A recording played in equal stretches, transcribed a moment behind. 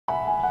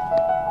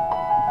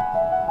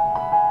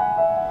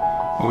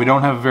Well, we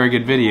don't have a very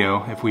good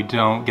video if we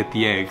don't get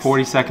the eggs.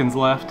 40 seconds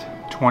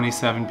left,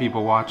 27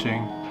 people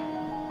watching.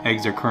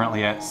 Eggs are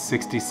currently at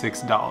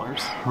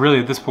 $66. Really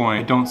at this point,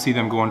 I don't see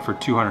them going for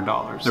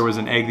 $200. There was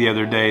an egg the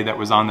other day that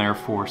was on there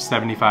for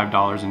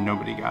 $75 and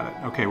nobody got it.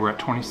 Okay, we're at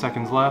 20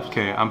 seconds left.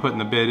 Okay, I'm putting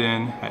the bid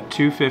in at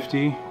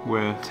 $250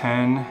 with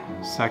 10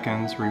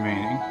 seconds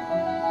remaining.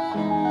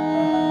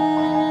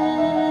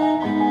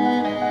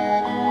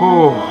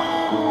 Oh,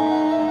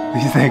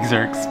 these eggs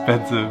are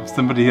expensive.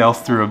 Somebody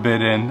else threw a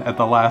bid in at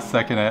the last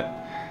second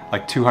at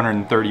like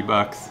 230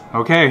 bucks.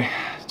 Okay,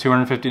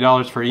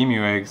 $250 for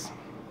emu eggs.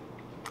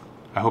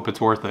 I hope it's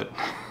worth it.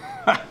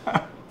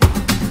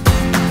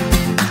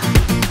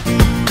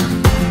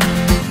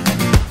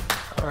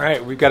 All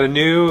right, we've got a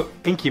new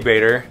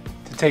incubator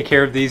to take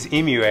care of these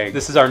emu eggs.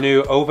 This is our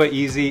new Ova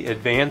Easy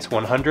Advance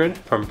 100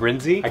 from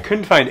Brinzy. I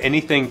couldn't find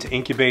anything to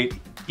incubate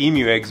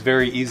emu eggs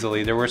very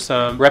easily. There were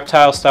some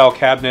reptile style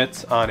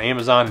cabinets on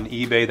Amazon and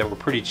eBay that were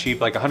pretty cheap,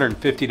 like $150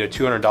 to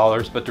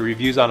 $200, but the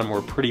reviews on them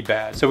were pretty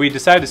bad. So we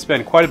decided to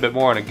spend quite a bit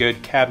more on a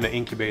good cabinet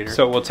incubator.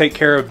 So it will take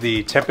care of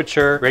the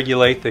temperature,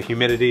 regulate the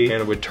humidity,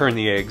 and it would turn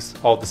the eggs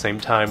all at the same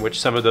time, which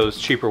some of those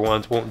cheaper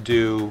ones won't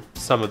do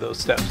some of those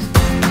steps.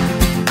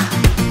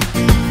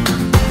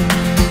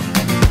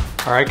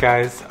 All right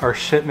guys, our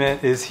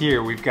shipment is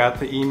here. We've got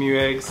the emu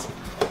eggs.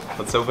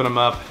 Let's open them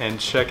up and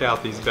check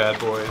out these bad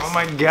boys. Oh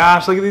my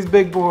gosh, look at these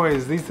big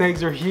boys. These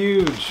eggs are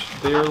huge.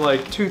 They are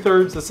like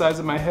 2/3 the size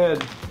of my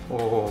head.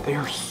 Oh, they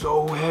are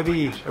so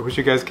heavy. I wish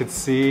you guys could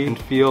see and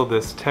feel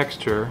this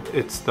texture.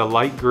 It's the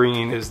light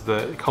green is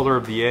the color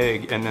of the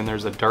egg, and then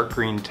there's a dark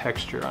green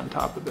texture on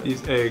top of it.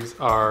 These eggs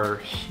are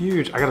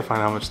huge. I gotta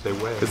find out how much they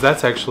weigh, because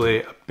that's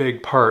actually a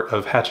big part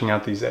of hatching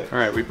out these eggs. All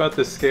right, we bought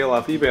this scale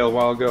off eBay a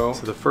while ago.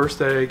 So the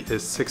first egg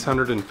is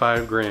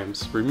 605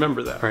 grams.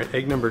 Remember that. All right,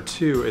 egg number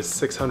 2 is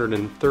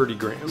 630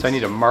 grams. So I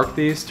need to mark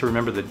these to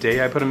remember the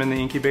day I put them in the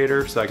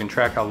incubator so I can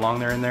track how long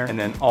they're in there, and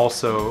then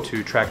also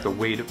to track the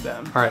weight of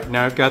them. All right,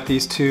 now I've got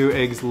these 2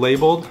 eggs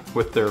labeled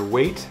with their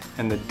weight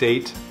and the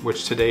date,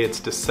 which today it's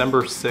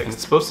December 6th. And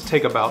it's supposed to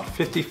take about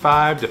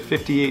 55 to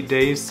 58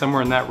 days,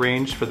 somewhere in that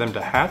range, for them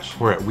to hatch.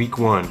 We're at week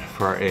 1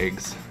 for our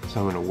eggs. So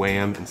I'm gonna weigh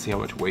them and see how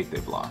much weight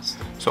they've lost.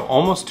 So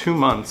almost 2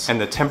 months,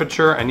 and the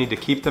temperature I need to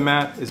keep them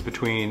at is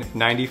between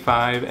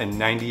 95 and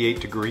 98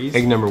 degrees.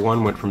 Egg number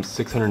 1 went from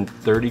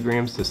 630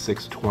 grams to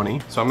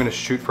 620. So I'm gonna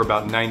shoot for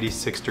about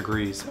 96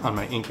 degrees on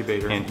my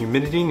incubator. And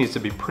humidity needs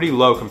to be pretty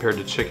low compared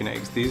to chicken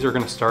eggs. These are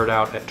gonna start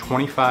out at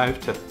 25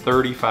 to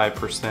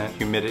 35%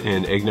 humidity.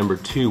 And egg number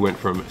 2 went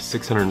from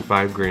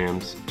 605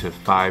 grams to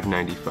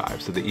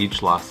 595. So they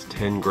each lost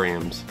 10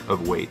 grams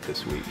of weight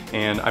this week.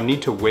 And I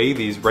need to weigh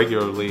these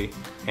regularly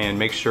and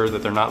make sure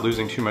that they're not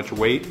losing too much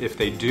weight. If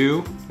they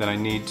do, then I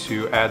need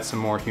to add some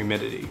more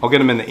humidity. I'll get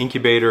them in the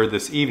incubator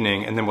this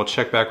evening, and then we'll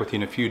check back with you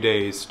in a few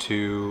days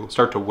to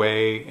start to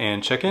weigh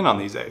and check in on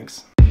these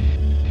eggs.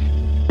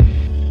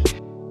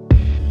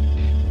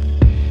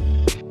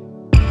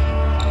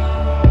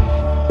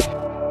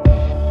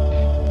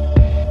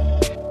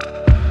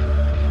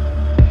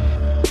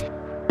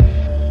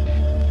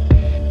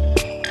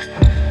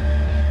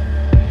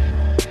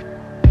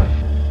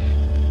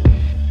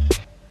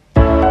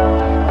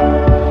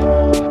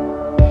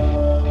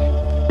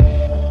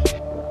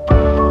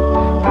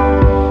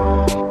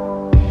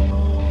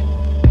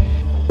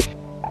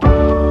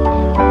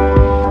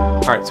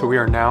 So we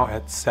are now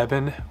at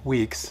 7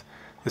 weeks.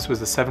 This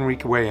was a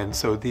 7-week weigh-in,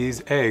 so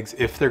these eggs,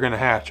 if they're gonna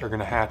hatch, are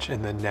gonna hatch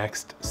in the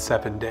next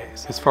 7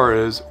 days. As far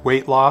as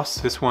weight loss,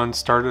 this one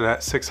started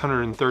at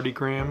 630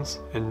 grams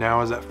and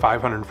now is at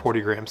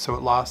 540 grams, so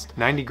it lost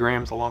 90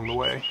 grams along the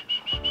way.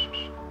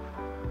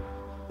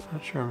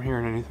 Not sure I'm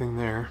hearing anything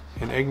there.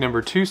 And egg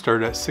number 2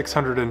 started at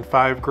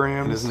 605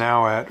 grams and is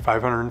now at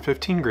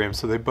 515 grams,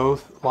 so they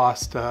both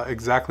lost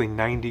exactly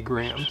 90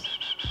 grams.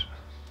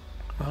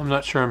 I'm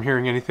not sure I'm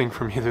hearing anything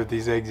from either of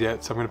these eggs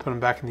yet, so I'm gonna put them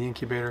back in the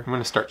incubator. I'm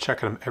gonna start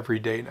checking them every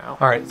day now.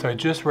 All right, so I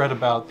just read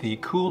about the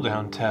cool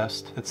down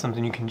test. That's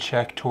something you can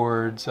check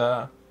towards,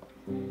 oh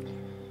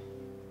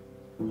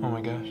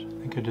my gosh,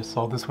 I think I just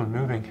saw this one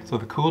moving. So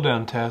the cool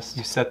down test,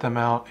 you set them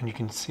out and you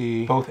can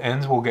see both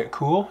ends will get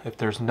cool if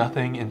there's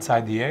nothing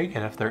inside the egg,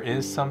 and if there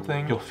is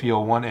something, you'll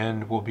feel one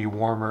end will be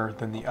warmer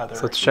than the other.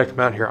 So let's check them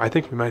out here. I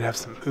think we might have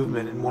some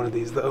movement in one of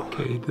these though.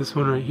 Okay, this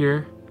one right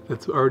here,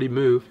 that's already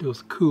moved,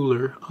 feels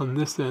cooler on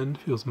this end,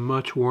 feels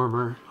much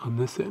warmer on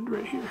this end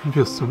right here. It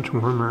feels so much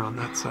warmer on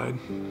that side.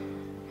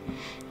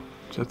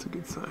 That's a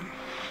good sign.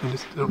 I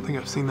just don't think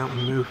I've seen that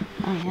one move.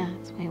 Oh yeah,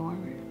 it's way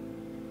warmer.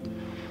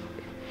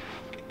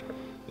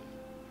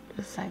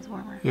 This side's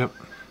warmer. Yep.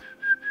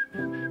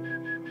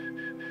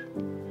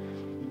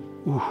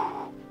 Ooh,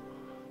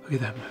 look at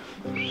that move.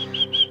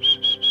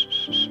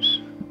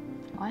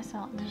 Oh, I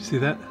saw it. Did you see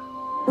that?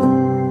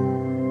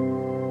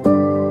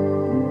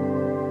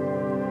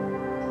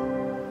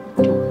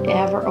 Don't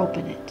ever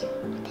open it.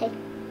 Okay.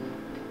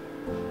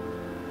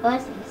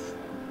 What's this?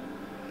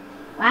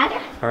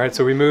 Water? All right,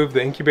 so we moved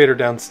the incubator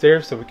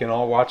downstairs so we can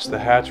all watch the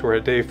hatch. We're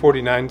at day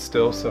 49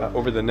 still, so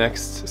over the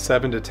next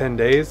 7 to 10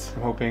 days,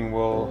 I'm hoping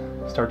we'll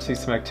start to see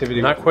some activity.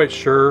 I'm not quite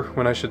sure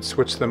when I should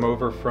switch them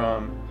over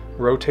from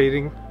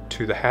rotating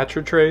to the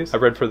hatcher trays. I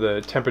read for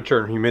the temperature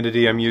and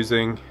humidity I'm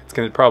using, it's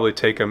gonna probably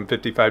take them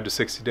 55 to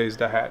 60 days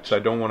to hatch. So I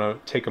don't wanna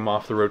take them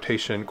off the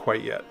rotation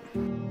quite yet.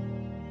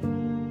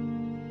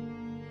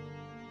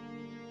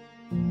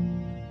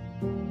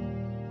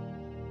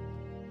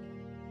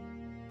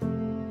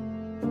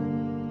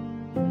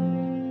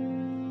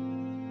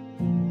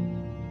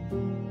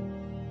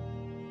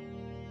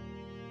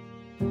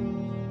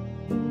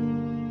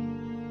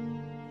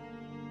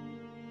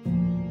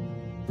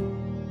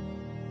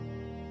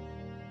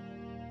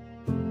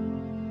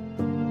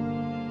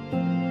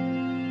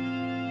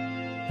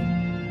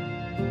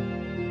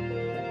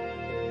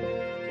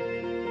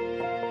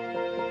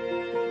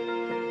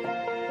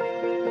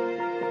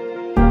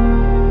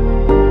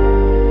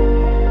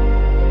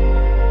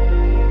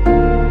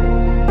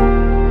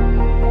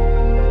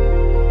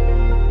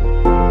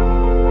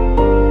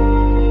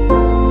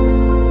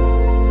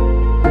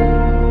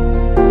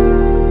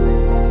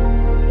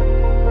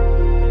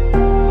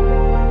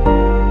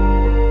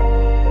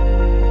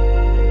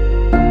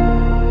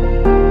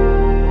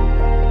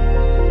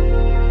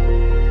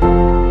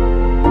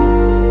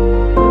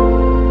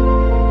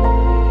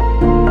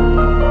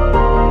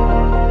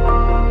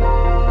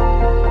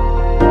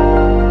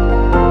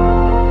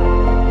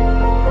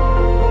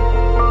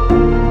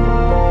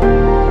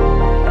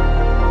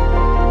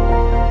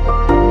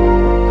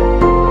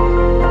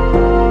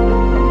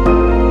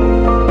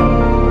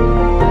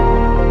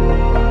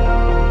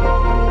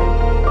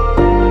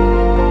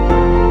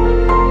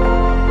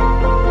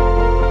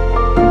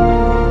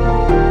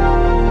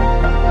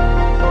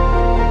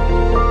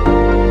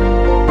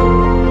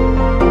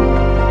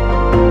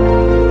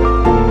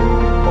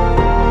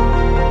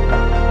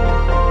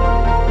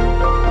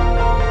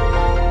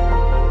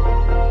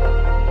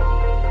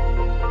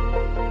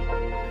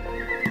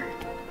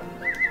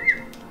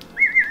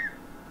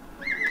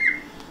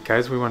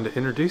 Guys, we wanted to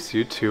introduce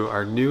you to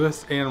our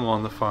newest animal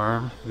on the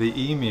farm, the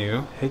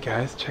emu. Hey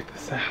guys, check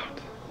this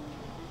out.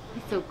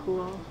 It's so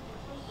cool.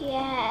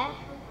 Yeah.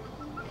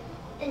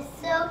 It's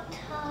so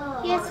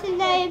tall.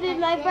 Yesterday was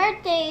my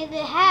birthday and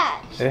it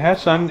hatched. It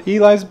hatched on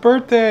Eli's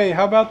birthday.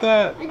 How about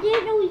that? I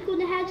didn't know it was going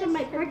to hatch on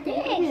my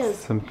birthday.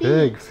 Some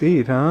big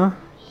feet, huh?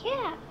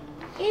 Yeah.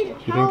 Do you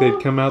think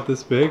they'd come out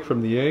this big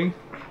from the egg?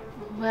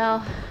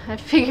 Well, I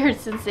figured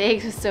since the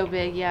eggs was so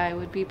big, yeah, it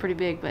would be pretty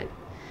big, but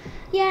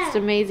yeah, it's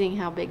amazing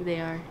how big they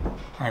are. All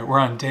right, we're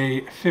on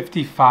day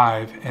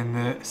 55, and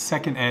the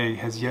second egg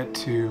has yet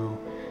to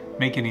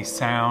make any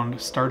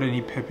sound, start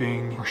any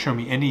pipping, or show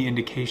me any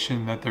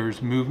indication that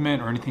there's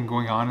movement or anything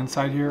going on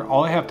inside here.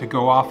 All I have to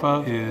go off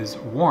of is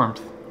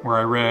warmth, where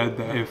I read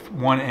that if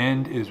one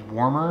end is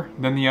warmer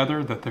than the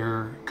other, that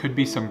there could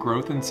be some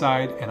growth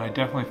inside, and I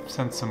definitely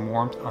sense some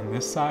warmth on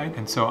this side.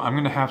 And so I'm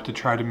gonna have to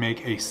try to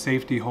make a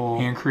safety hole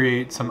and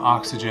create some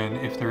oxygen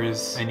if there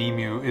is an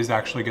emu is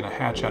actually gonna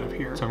hatch out of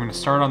here. So I'm gonna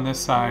start on this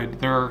side.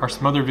 There are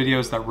some other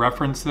videos that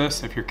reference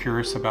this if you're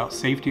curious about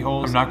safety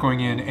holes. I'm not going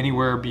in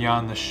anywhere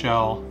beyond the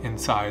shell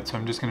inside, so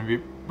I'm just gonna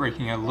be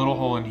breaking a little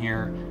hole in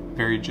here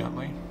very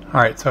gently. All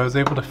right, so I was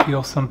able to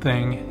feel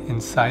something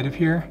inside of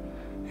here.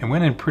 It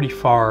went in pretty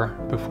far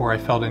before I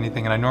felt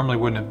anything, and I normally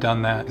wouldn't have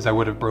done that because I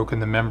would have broken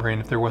the membrane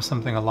if there was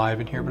something alive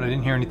in here, but I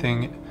didn't hear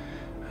anything,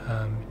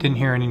 didn't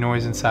hear any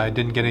noise inside,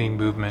 didn't get any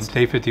movement. It's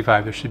day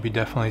 55, there should be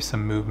definitely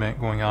some movement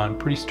going on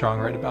pretty strong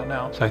right about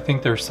now. So I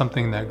think there's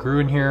something that grew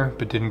in here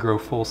but didn't grow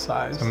full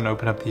size. So I'm gonna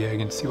open up the egg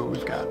and see what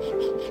we've got.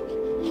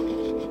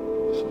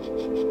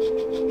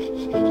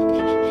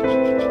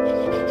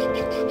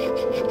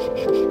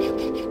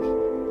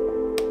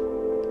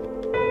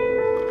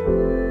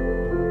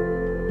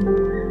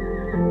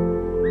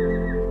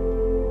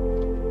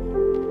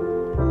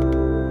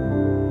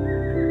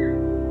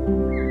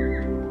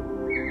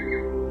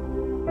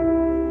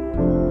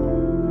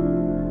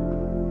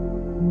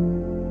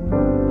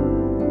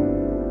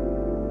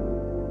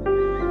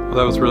 Well,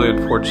 that was really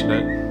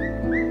unfortunate.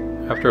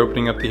 After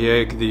opening up the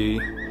egg,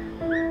 the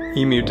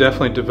emu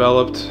definitely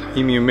developed.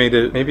 Emu made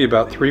it maybe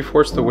about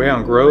 3/4 the way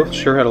on growth.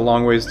 Sure had a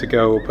long ways to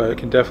go, but you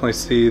can definitely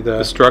see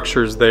the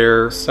structures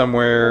there.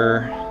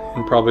 Somewhere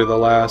in probably the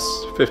last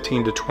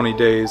 15 to 20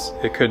 days,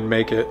 it couldn't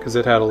make it because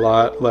it had a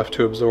lot left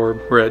to absorb.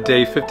 We're at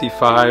day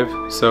 55,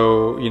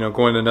 so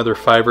going another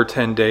 5 or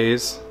 10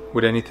 days.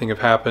 Would anything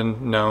have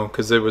happened? No,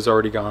 because it was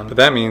already gone. But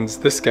that means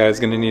this guy's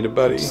gonna need a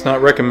buddy. It's not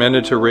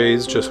recommended to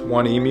raise just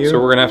one emu, so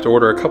we're gonna have to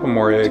order a couple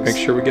more eggs. Make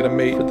sure we get a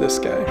mate for this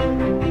guy.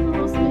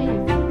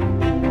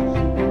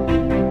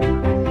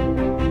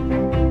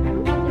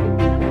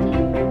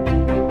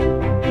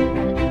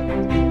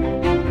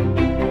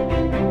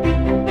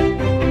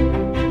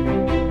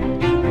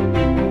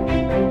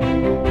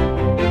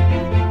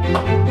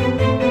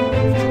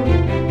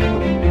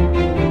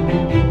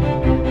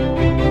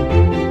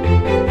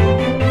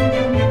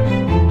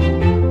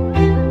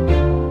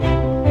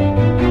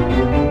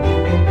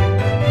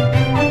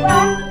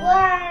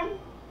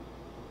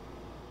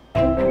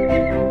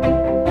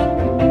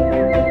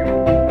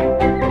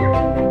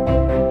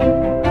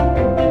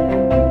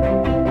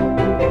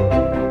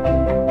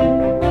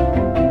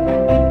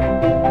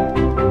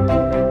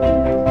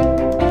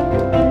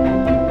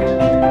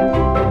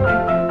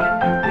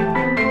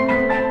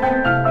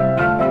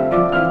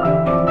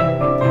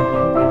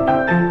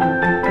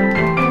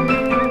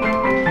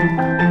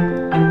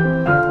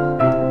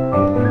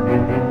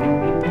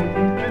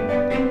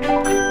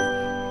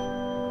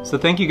 So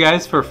thank you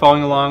guys for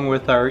following along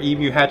with our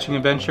emu hatching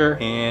adventure,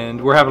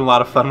 and we're having a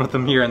lot of fun with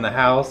them here in the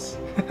house.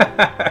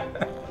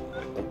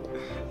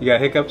 You got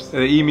hiccups?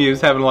 The emu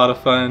is having a lot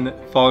of fun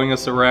following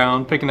us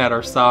around, picking at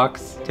our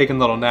socks, taking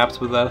little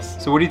naps with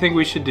us. So what do you think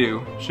we should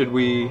do? Should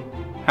we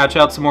hatch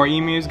out some more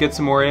emus, get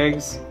some more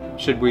eggs?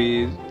 Should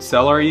we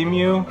sell our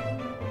emu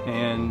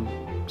and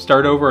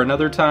start over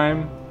another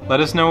time?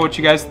 Let us know what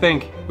you guys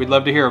think. We'd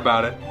love to hear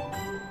about it.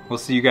 We'll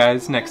see you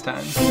guys next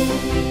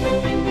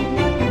time.